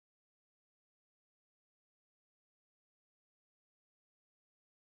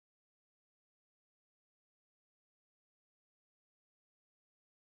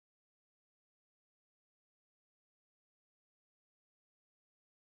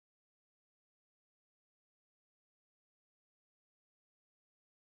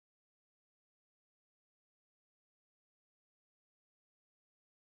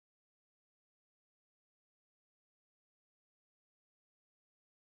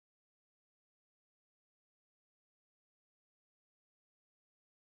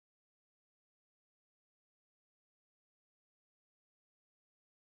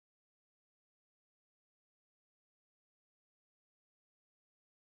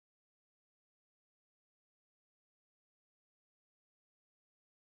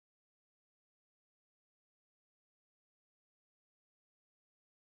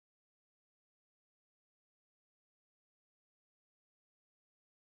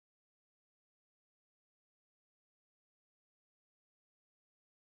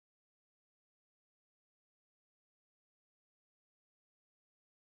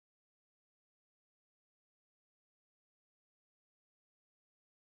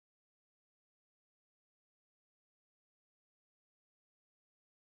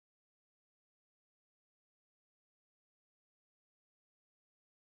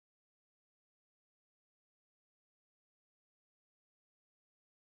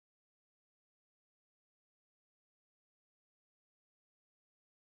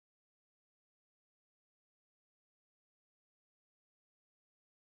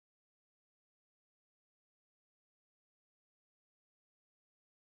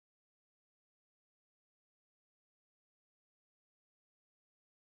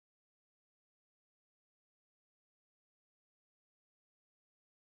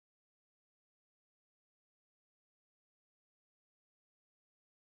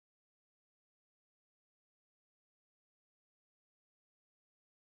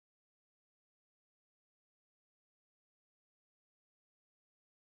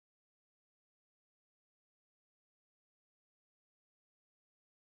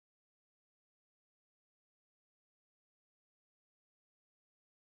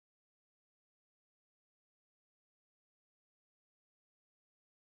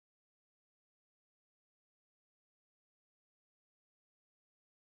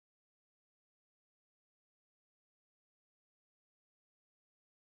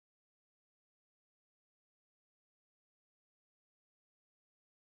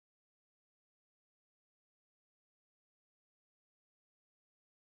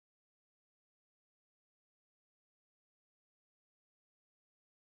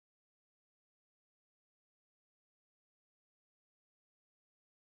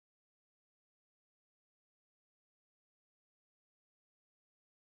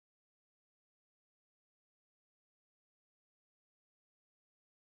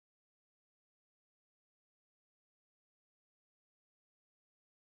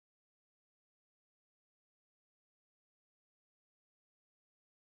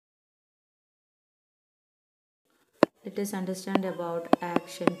let us understand about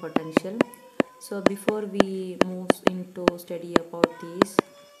action potential. So before we move into study about these,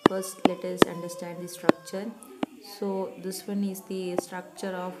 first let us understand the structure. So this one is the structure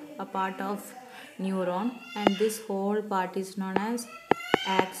of a part of neuron, and this whole part is known as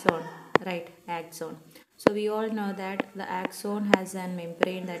axon, right? Axon. So we all know that the axon has a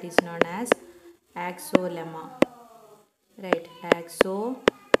membrane that is known as axolemma, right?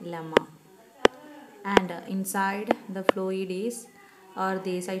 Axolemma, and inside the fluid is, or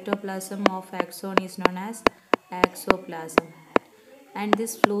the cytoplasm of axon is known as axoplasm. And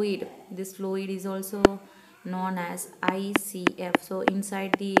this fluid is also known as ICF. So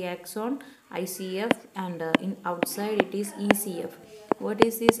inside the axon ICF, and in outside it is ECF. What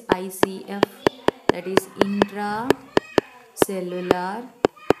is this ICF? That is intracellular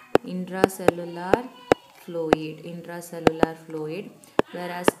intracellular fluid,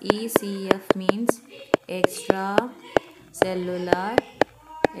 whereas ECF means extracellular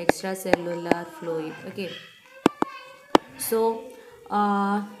fluid. Okay, so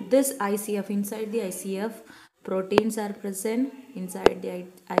this ICF, inside the ICF, proteins are present. Inside the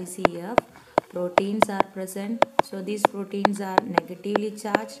ICF, proteins are present. So these proteins are negatively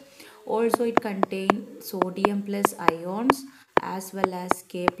charged. Also it contains sodium plus ions as well as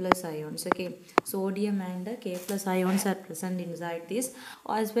K plus ions. Okay, sodium and K plus ions are present inside this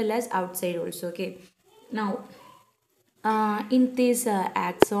as well as outside also. Okay, now in this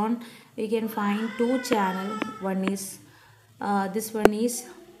axon we can find two channel. One is this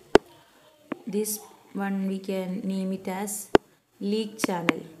one we can name it as leak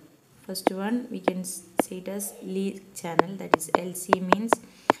channel. First one we can say it as leak channel, that is LC means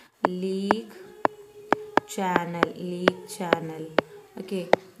leak channel. Okay,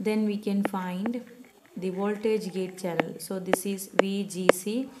 then we can find the voltage gate channel. So this is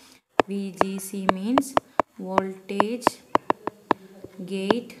VGC means voltage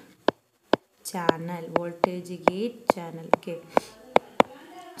gate channel. Okay,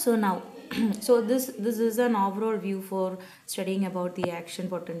 so now so this is an overall view for studying about the action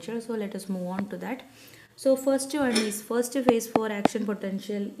potential. So let us move on to that. So first phase for action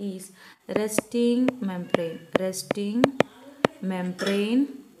potential is resting membrane potential,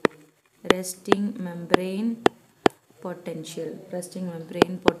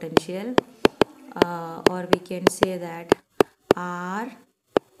 or we can say that RMP.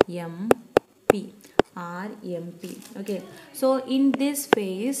 Okay, so in this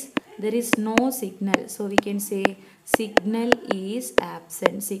phase there is no signal, so we can say signal is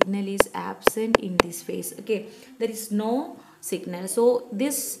absent in this phase. Okay, there is no signal, so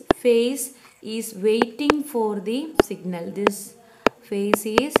this phase is waiting for the signal. This phase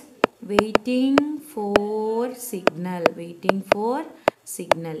is waiting for signal.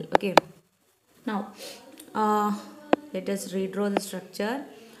 Okay, now let us redraw the structure.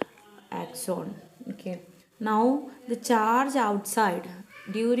 Axon. Okay, now the charge outside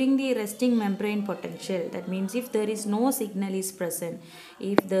during the resting membrane potential, that means if there is no signal is present,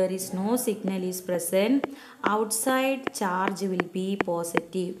 outside charge will be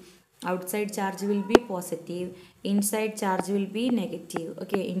positive, inside charge will be negative.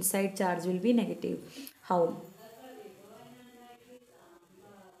 Okay, inside charge will be negative. How?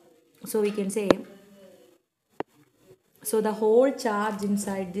 So we can say, so the whole charge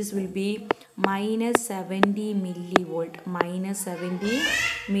inside this will be minus 70 millivolt.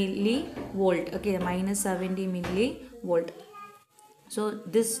 Okay, minus 70 millivolt. So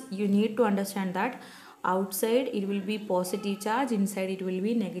this you need to understand that outside it will be positive charge, inside it will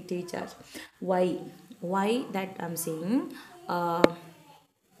be negative charge. Why that I'm saying,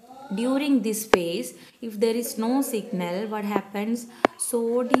 during this phase if there is no signal, what happens?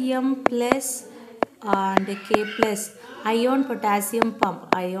 Sodium plus and K plus ion potassium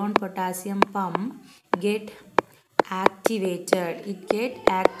pump get activated.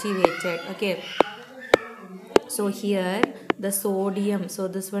 Okay, so here the sodium, so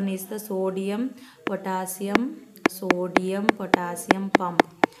this one is the sodium potassium pump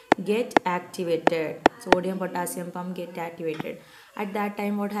get activated. At that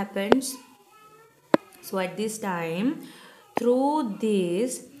time what happens? So at this time, through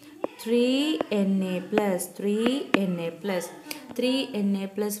this 3Na plus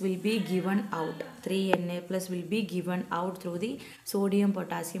will be given out through the sodium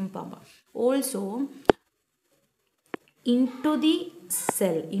potassium pump. Also into the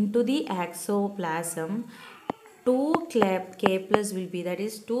axoplasm, 2 K plus will be, that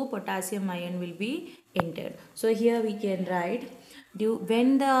is 2 potassium ion will be entered. So here we can write,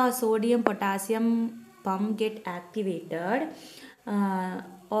 when the sodium potassium pump get activated,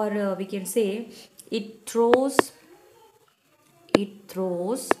 or we can say it throws it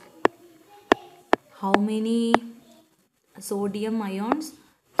throws how many sodium ions?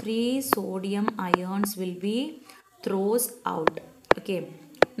 3 sodium ions will be throws out. Okay,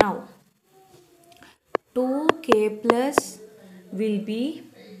 now 2K plus will be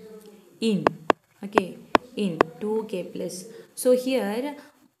in. Okay, in 2K plus. So here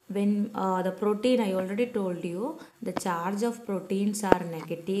when the protein, I already told you the charge of proteins are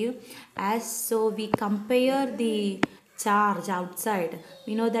negative. As so we compare the charge outside,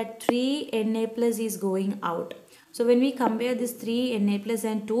 we know that 3Na plus is going out. So when we compare this 3Na plus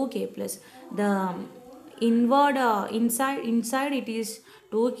and 2K plus, the inward inside it is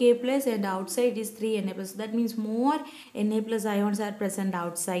 2K plus and outside is 3Na plus. That means more Na plus ions are present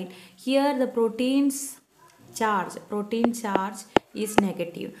outside. Here the protein charge is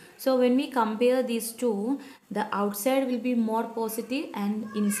negative. So when we compare these two, the outside will be more positive and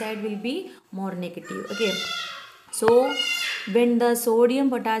inside will be more negative. Okay, so when the sodium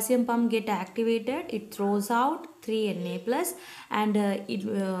potassium pump get activated, it throws out 3Na plus and it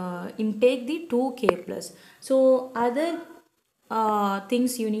intake the 2K plus. So other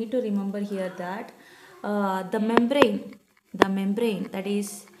things you need to remember here that the membrane, that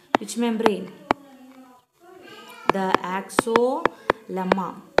is which membrane? The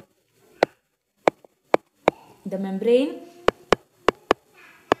axolemma. The membrane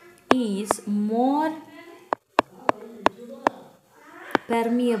is more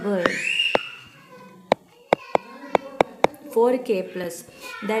permeable for K plus.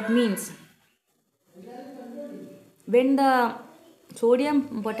 That means when the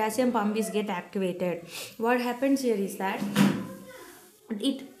sodium potassium pump is get activated, what happens here is that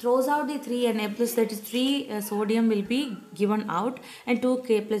it throws out the 3Na plus, that is 3 sodium will be given out and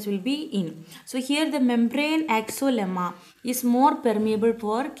 2K plus will be in. So here the membrane axolemma is more permeable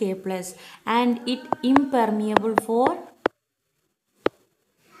for K plus and it impermeable for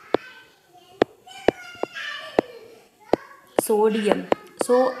sodium.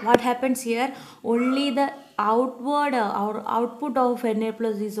 So what happens here? Only the outward or output of Na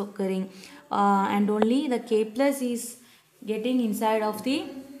plus is occurring and only the K plus is getting inside of the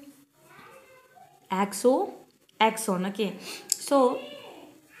axon. Okay, so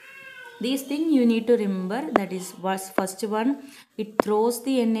this thing you need to remember, that is was first one, it throws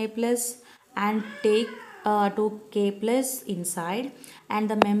the Na plus and take to K plus inside, and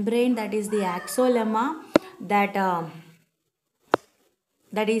the membrane, that is the axolemma, that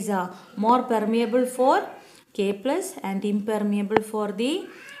is more permeable for K plus and impermeable for the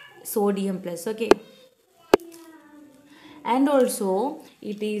sodium plus. Okay, and also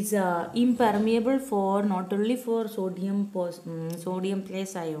it is impermeable for not only for sodium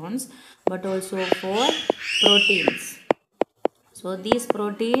plus ions but also for proteins. So these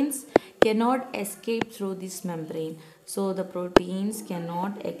proteins cannot escape through this membrane. So the proteins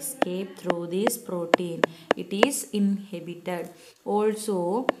cannot escape through this protein. It is inhibited.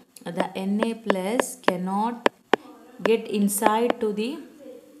 Also the Na plus cannot get inside to the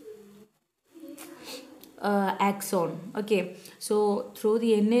axon. Okay, so through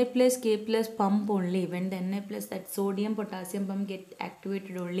the Na plus K plus pump only, when the Na plus, that sodium potassium pump get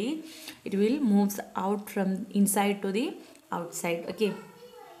activated only, it will moves out from inside to the outside. Okay,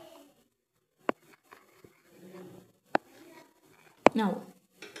 now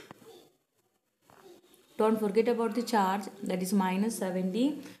don't forget about the charge, that is minus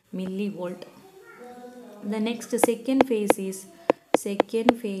 70 millivolt. The next second phase is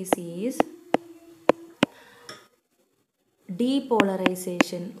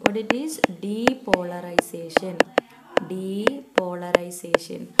depolarization. What it is? Depolarization.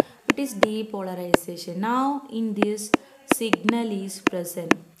 It is depolarization. Now in this, signal is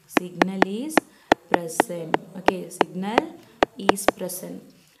present. Okay, signal is present,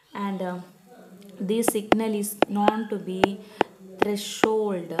 and this signal is known to be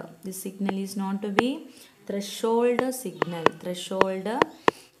threshold. This signal is known to be threshold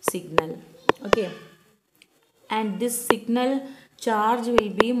signal. Okay, and this signal charge will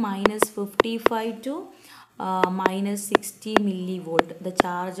be minus 55 to minus 60 millivolt. The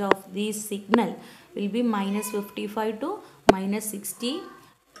charge of this signal will be minus 55 to minus 60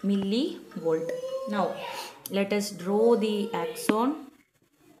 millivolt. Now let us draw the axon.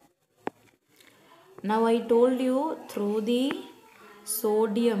 Now I told you through the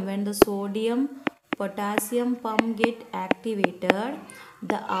sodium, when the sodium potassium pump get activated,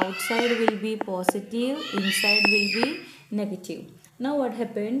 the outside will be positive, inside will be negative. Now what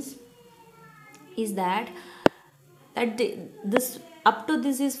happens is that this up to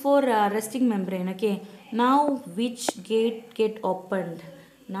this is for resting membrane. Okay, now which gate get opened?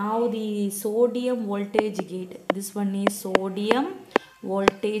 Now the sodium voltage gate. This one is sodium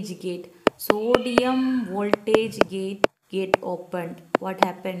voltage gate. Sodium voltage gate opened. What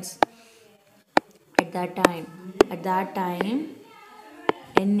happens at that time? At that time,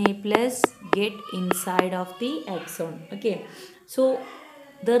 Na plus get inside of the axon. Okay, so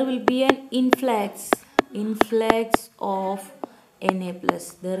there will be an influx of Na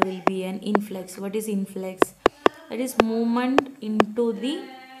plus. There will be an influx. What is influx? That is movement into the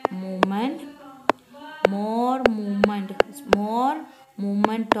movement, more movement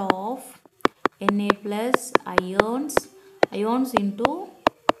of Na plus ions into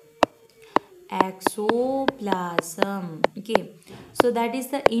exoplasm. Okay, so that is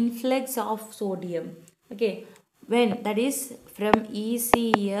the influx of sodium. Okay, when that is from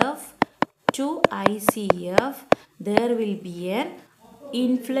ECF to ICF, there will be an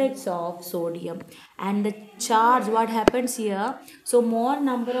influx of sodium, and the charge, what happens here, so more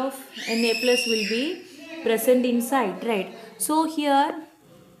number of Na plus will be present inside, right? So here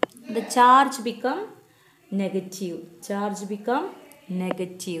the charge become negative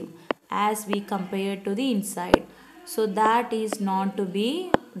as we compare to the inside. So that is not to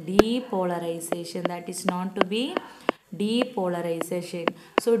be depolarization.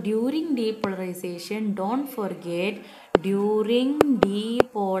 So during depolarization, don't forget, during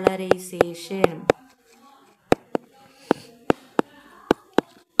depolarization,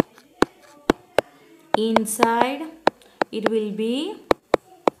 inside it will be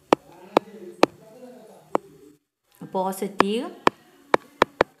positive,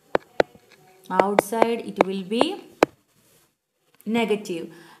 outside it will be negative.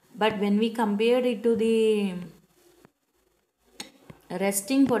 But when we compare it to the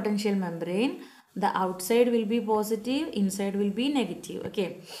resting potential membrane, the outside will be positive, inside will be negative.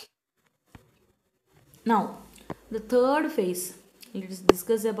 Okay, now the third phase, let's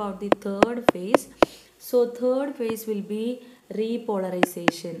discuss about the third phase. So third phase will be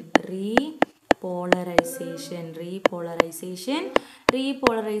repolarization.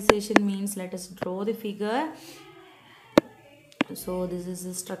 Repolarization means, let us draw the figure. So this is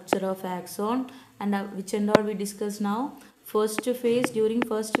the structure of axon, and which and all we discuss now. First phase, during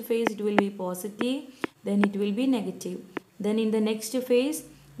first phase it will be positive, then it will be negative. Then in the next phase,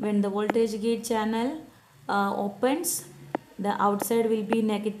 when the voltage gate channel opens, the outside will be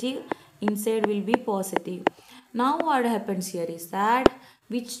negative, inside will be positive. Now what happens here is that,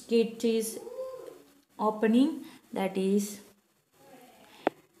 which gate is opening? That is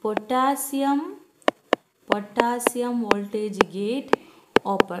potassium voltage gate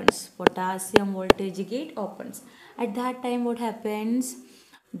opens. At that time, what happens?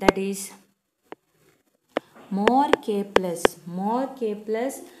 That is more K plus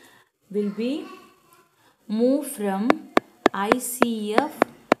will be moved from ICF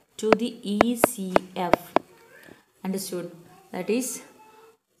to the ECF. Understood? That is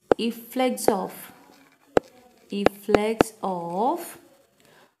efflux of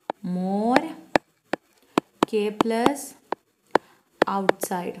more K plus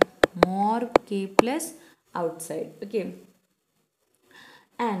outside. Okay,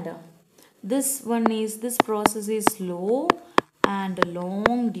 and this process is slow and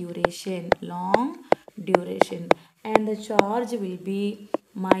long duration, and the charge will be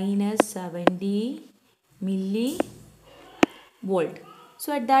minus 70 millivolt.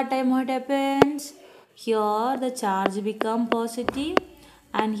 So at that time, what happens? Here the charge become positive,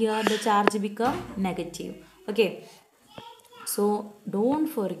 and here the charge become negative. Okay, so don't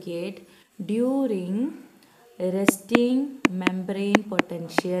forget, during resting membrane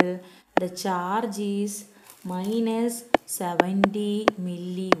potential, the charge is minus 70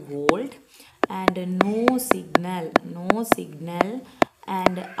 millivolt, and no signal,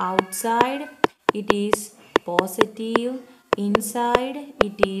 and outside it is positive, inside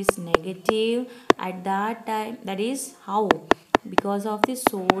it is negative. At that time, that is how? Because of the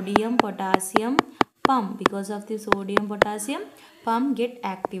sodium potassium pump, get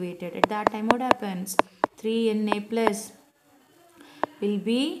activated. At that time, what happens? 3Na plus will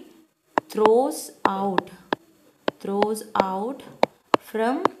be throws out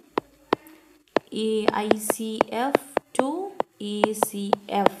from ICF to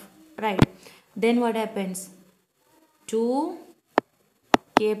ECF, right? Then what happens?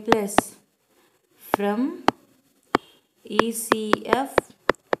 2K plus from ECF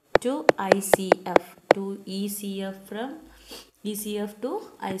to ICF, to ECF, from ECF to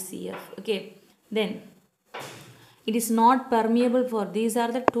ICF. Okay, then it is not permeable for, these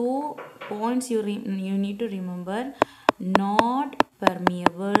are the 2 points you need to remember. Not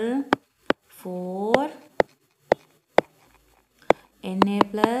permeable for Na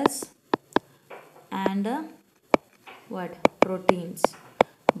plus and what, proteins,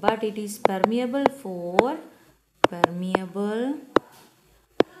 but it is permeable for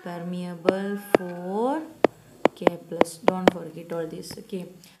K plus. Don't forget all this. Okay,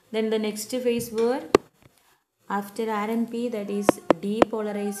 then the next phase word after RNP, that is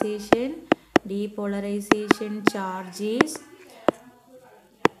depolarization charge is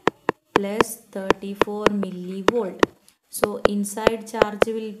plus 34 millivolt. So inside charge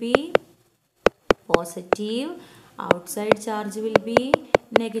will be positive, outside charge will be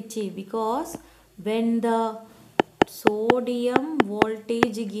negative, because when the sodium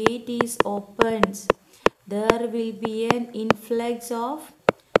voltage gate is opens, there will be an influx of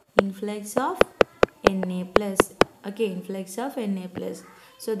Na plus. Okay, influx of Na plus.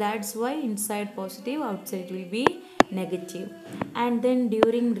 So that's why inside positive, outside will be negative. And then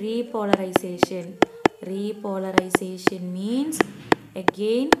during repolarization means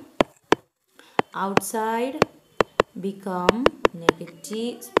again outside become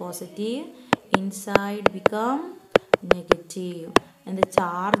negative, positive, inside become negative, and the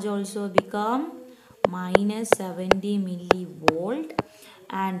charge also become minus 70 millivolt,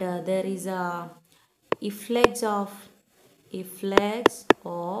 and there is a efflux of K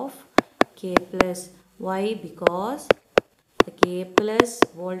plus. Why? Because the K plus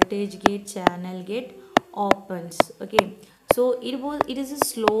voltage gate channel get opens. Okay, so it is a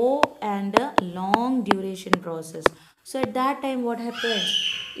slow and a long duration process. So at that time what happens,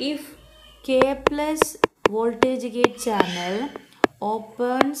 if K plus voltage gate channel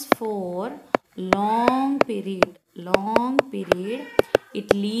opens for long period,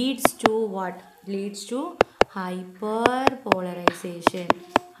 it leads to what? Leads to hyperpolarization.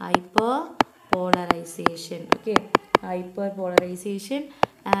 Okay, hyperpolarization,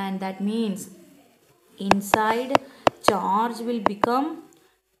 and that means inside charge will become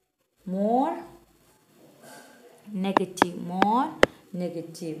more negative.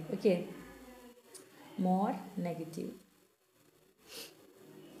 Okay, more negative.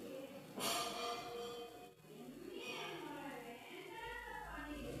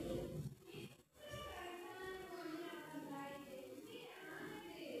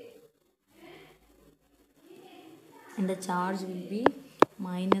 And the charge will be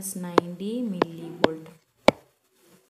minus 90 millivolt.